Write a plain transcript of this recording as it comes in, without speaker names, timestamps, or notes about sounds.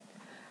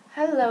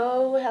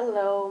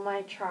Hello,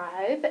 my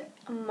tribe.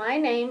 My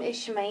name is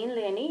Shemaine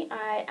Linney.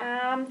 I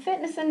am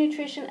fitness and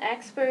nutrition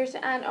expert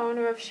and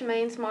owner of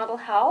Shemaine's Model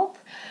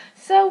Health.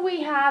 So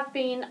we have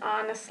been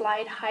on a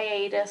slight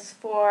hiatus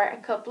for a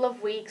couple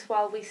of weeks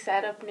while we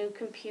set up new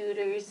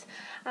computers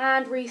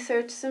and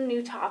research some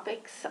new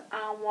topics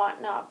and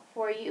whatnot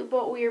for you.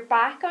 But we're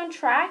back on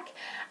track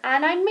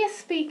and I miss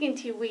speaking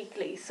to you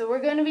weekly. So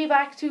we're going to be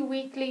back to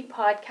weekly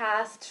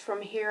podcasts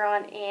from here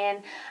on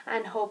in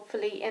and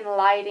hopefully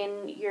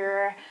enlighten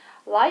your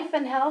life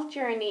and health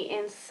journey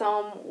in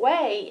some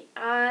way.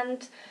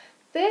 And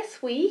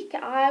this week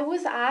I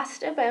was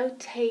asked about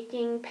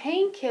taking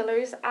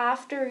painkillers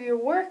after your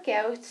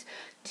workouts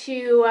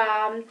to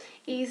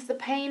ease the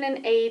pain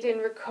and aid in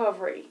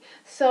recovery.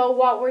 So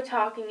what we're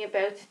talking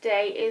about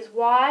today is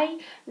why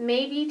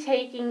maybe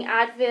taking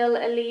Advil,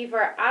 Aleve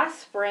or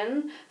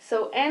aspirin,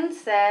 so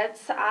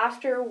NSAIDs,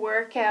 after a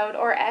workout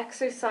or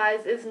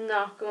exercise is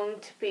not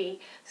going to be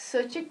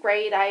such a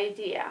great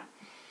idea.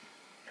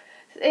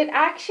 It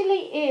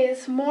actually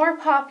is more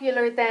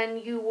popular than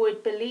you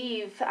would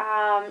believe,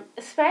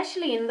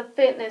 especially in the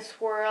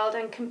fitness world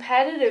and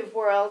competitive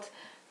world,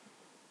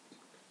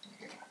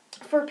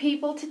 for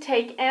people to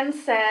take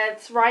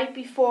NSAIDs right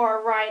before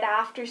or right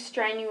after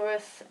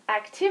strenuous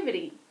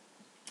activity.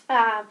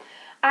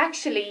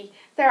 Actually,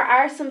 there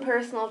are some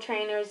personal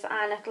trainers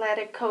and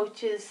athletic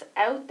coaches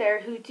out there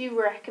who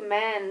do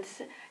recommend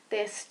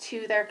this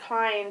to their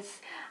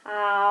clients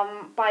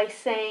by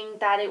saying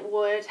that it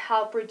would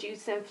help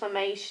reduce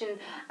inflammation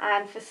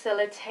and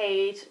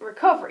facilitate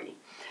recovery.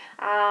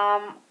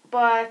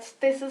 But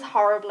this is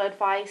horrible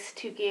advice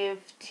to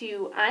give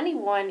to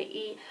anyone,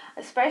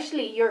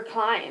 especially your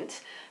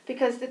client,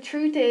 because the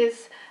truth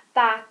is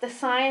that the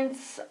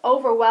science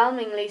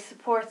overwhelmingly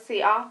supports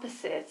the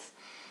opposite.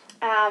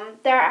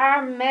 There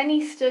are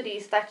many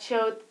studies that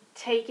show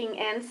taking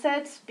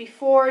NSAIDs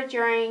before,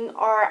 during,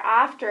 or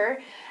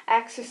after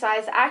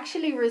exercise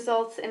actually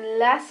results in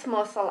less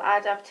muscle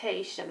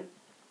adaptation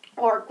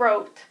or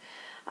growth.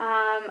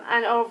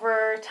 And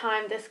over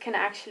time, this can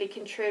actually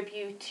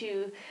contribute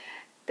to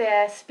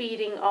the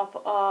speeding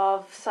up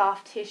of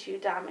soft tissue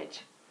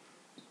damage.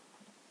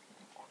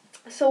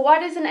 So,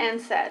 what is an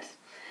NSAID?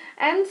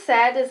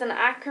 NSAID is an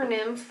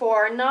acronym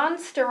for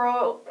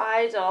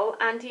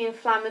non-steroidal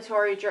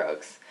anti-inflammatory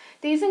drugs.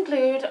 These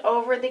include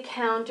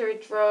over-the-counter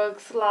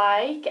drugs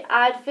like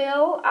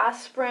Advil,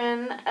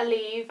 aspirin,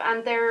 Aleve,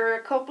 and there are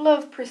a couple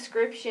of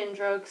prescription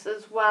drugs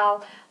as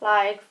well,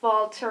 like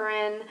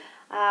Voltaren,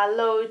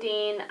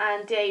 Lodine,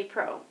 and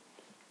Daypro.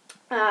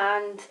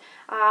 And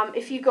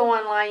if you go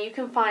online, you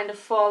can find a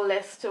full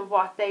list of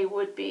what they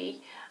would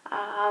be.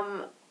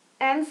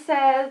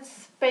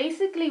 NSAIDs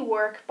basically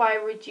work by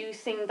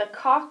reducing the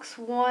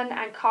COX-1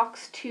 and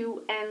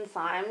COX-2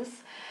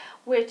 enzymes,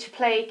 which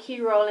play a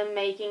key role in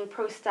making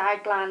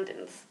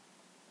prostaglandins.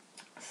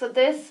 So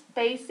this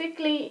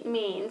basically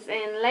means,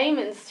 in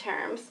layman's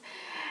terms,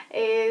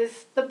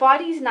 is the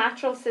body's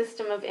natural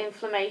system of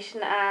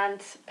inflammation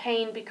and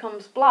pain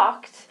becomes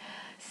blocked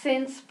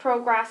since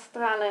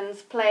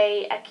prostaglandins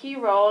play a key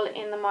role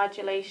in the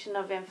modulation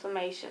of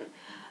inflammation.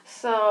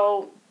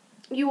 So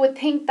you would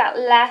think that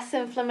less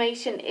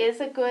inflammation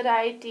is a good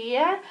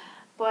idea,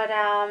 but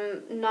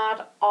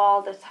not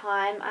all the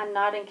time and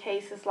not in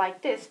cases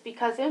like this,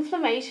 because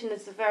inflammation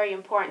is a very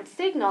important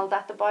signal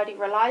that the body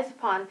relies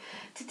upon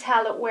to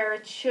tell it where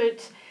it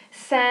should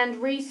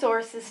send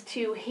resources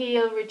to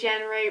heal,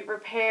 regenerate,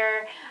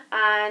 repair,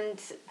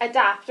 and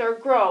adapt or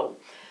grow.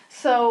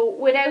 So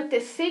without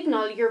this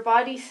signal, your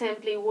body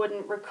simply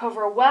wouldn't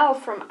recover well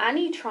from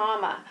any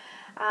trauma.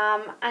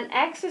 And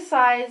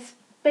exercise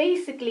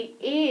basically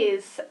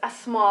is a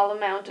small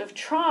amount of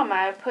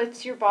trauma. It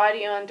puts your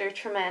body under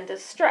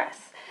tremendous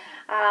stress.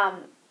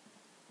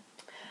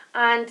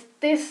 And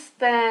this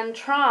then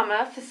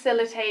trauma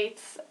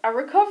facilitates a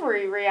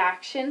recovery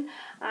reaction,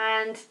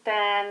 and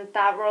then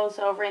that rolls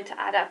over into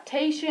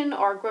adaptation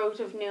or growth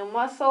of new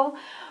muscle.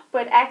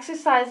 But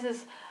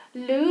exercises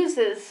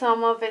loses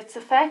some of its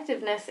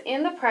effectiveness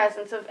in the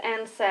presence of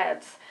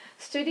NSAIDs.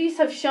 Studies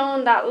have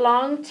shown that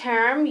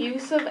long-term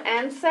use of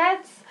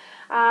NSAIDs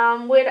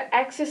with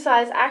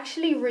exercise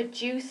actually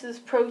reduces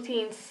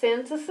protein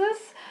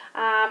synthesis,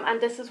 and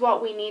this is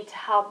what we need to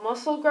help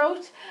muscle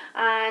growth.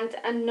 And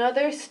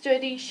another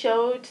study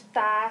showed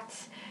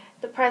that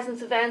the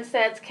presence of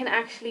NSAIDs can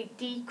actually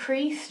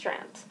decrease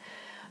strength.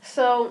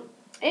 So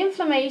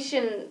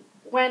inflammation,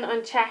 when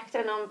unchecked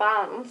and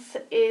unbalanced,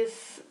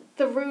 is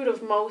the root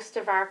of most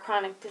of our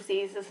chronic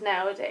diseases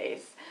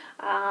nowadays.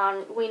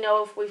 We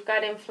know if we've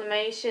got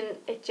inflammation,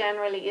 it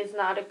generally is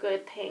not a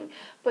good thing.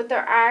 But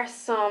there are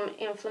some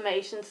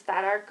inflammations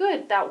that are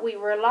good, that we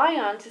rely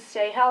on to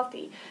stay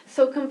healthy.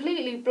 So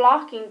completely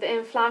blocking the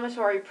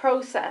inflammatory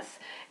process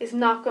is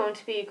not going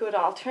to be a good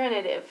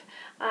alternative.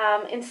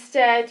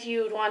 Instead,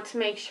 you'd want to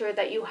make sure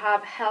that you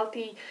have a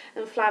healthy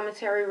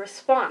inflammatory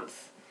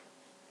response.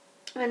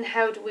 And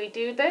how do we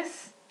do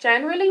this?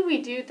 Generally,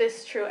 we do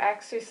this through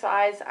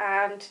exercise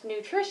and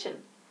nutrition.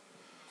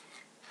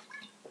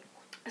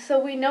 So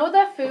we know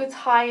that foods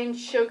high in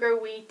sugar,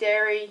 wheat,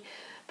 dairy,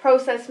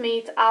 processed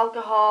meats,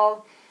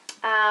 alcohol,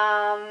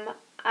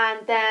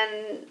 and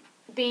then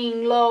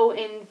being low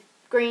in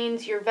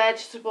greens, your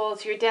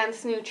vegetables, your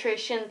dense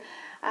nutrition,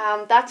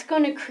 that's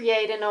going to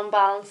create an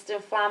unbalanced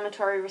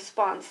inflammatory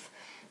response.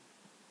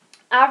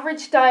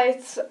 Average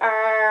diets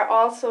are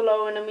also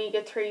low in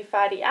omega-3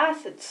 fatty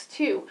acids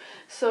too.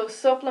 So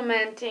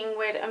supplementing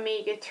with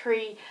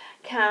omega-3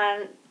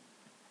 can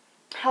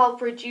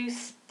help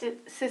reduce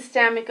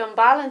systemic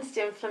unbalanced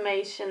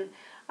inflammation,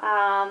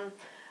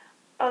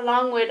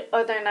 along with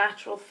other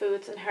natural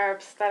foods and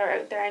herbs that are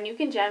out there. And you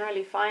can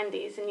generally find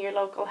these in your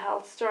local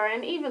health store,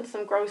 and even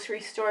some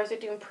grocery stores are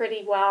doing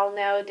pretty well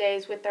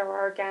nowadays with their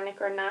organic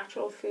or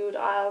natural food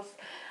aisles.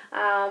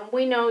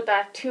 We know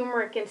that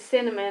turmeric and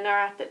cinnamon are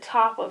at the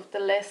top of the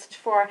list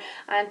for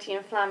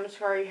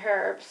anti-inflammatory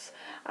herbs,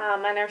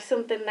 and are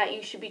something that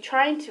you should be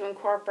trying to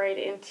incorporate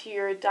into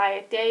your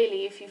diet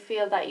daily if you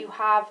feel that you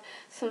have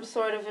some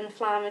sort of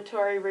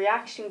inflammatory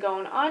reaction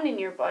going on in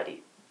your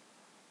body.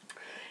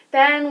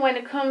 Then when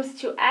it comes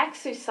to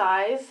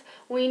exercise,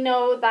 we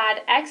know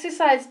that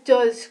exercise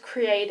does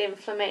create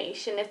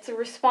inflammation. It's a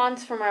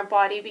response from our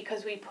body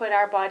because we put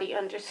our body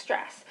under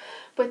stress.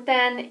 But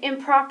then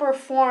improper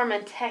form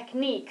and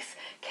techniques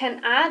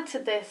can add to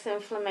this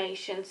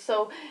inflammation,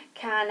 so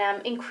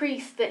can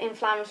increase the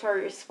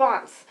inflammatory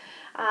response.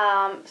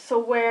 So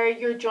where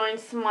your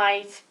joints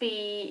might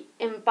be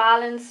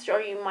imbalanced,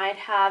 or you might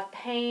have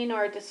pain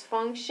or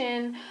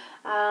dysfunction,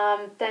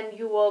 then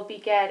you will be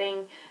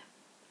getting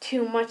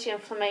too much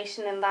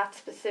inflammation in that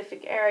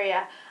specific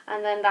area,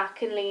 and then that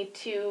can lead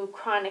to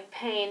chronic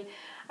pain,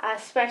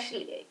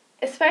 especially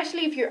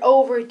if you're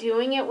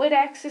overdoing it with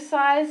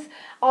exercise.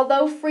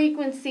 Although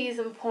frequency is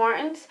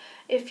important,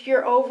 if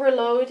you're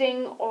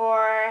overloading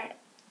or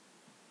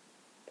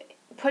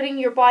putting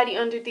your body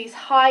under these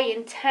high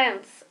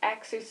intense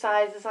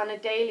exercises on a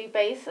daily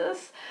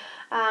basis,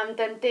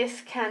 then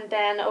this can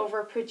then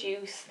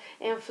overproduce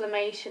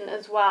inflammation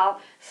as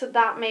well. So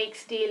that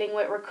makes dealing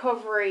with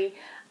recovery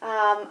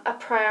a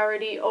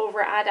priority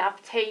over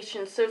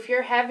adaptation. So if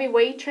you're heavy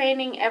weight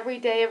training every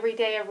day,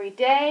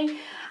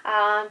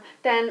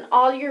 then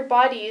all your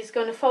body is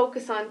going to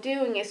focus on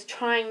doing is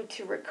trying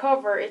to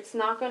recover. It's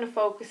not going to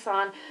focus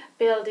on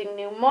building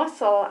new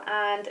muscle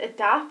and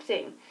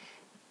adapting.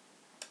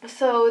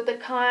 So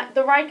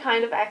the right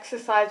kind of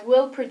exercise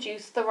will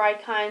produce the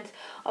right kind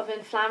of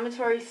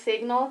inflammatory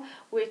signal,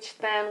 which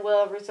then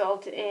will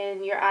result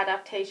in your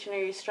adaptation or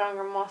your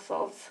stronger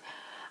muscles.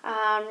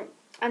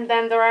 And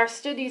then there are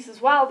studies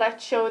as well that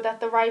show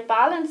that the right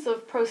balance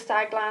of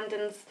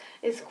prostaglandins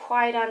is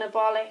quite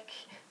anabolic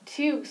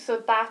too. So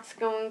that's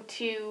going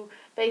to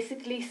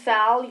basically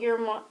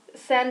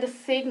send a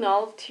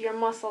signal to your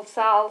muscle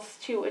cells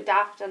to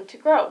adapt and to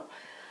grow.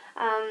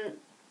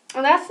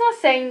 And that's not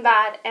saying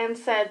that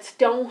NSAIDs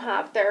don't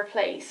have their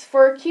place.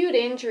 For acute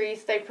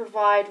injuries, they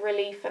provide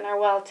relief and are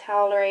well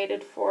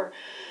tolerated for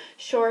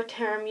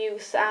short-term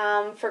use.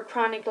 For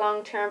chronic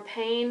long-term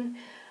pain,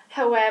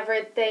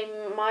 however, they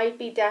might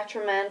be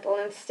detrimental.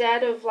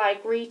 Instead of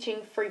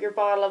reaching for your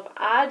bottle of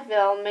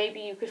Advil, maybe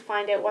you could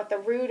find out what the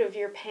root of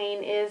your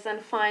pain is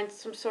and find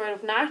some sort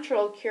of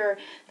natural cure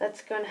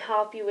that's going to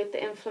help you with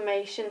the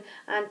inflammation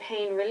and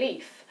pain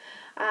relief.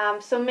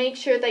 So make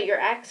sure that you're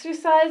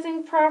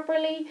exercising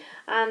properly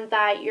and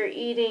that you're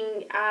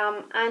eating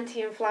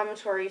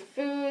anti-inflammatory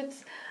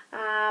foods,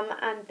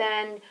 and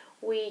then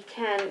we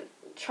can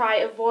try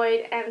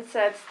avoid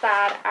NSAIDs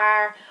that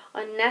are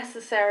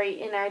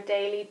unnecessary in our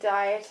daily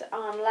diet,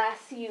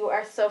 unless you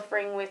are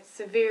suffering with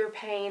severe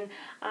pain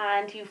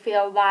and you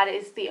feel that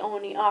is the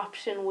only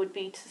option would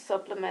be to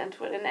supplement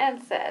with an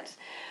NSAID.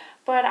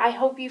 But I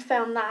hope you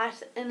found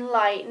that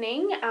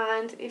enlightening,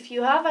 and if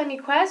you have any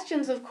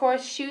questions, of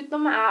course, shoot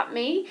them at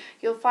me.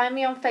 You'll find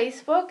me on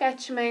Facebook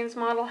at Shemaine's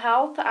Model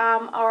Health,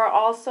 or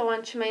also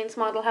on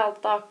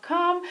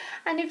shemainesmodelhealth.com.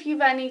 And if you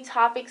have any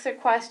topics or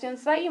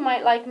questions that you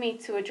might like me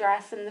to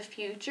address in the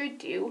future,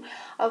 do,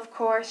 of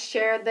course,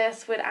 share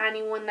this with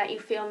anyone that you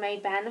feel may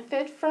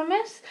benefit from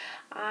it.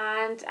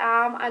 And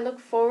I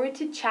look forward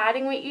to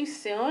chatting with you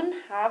soon.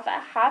 Have a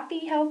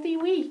happy, healthy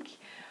week.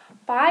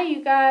 Bye,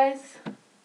 you guys.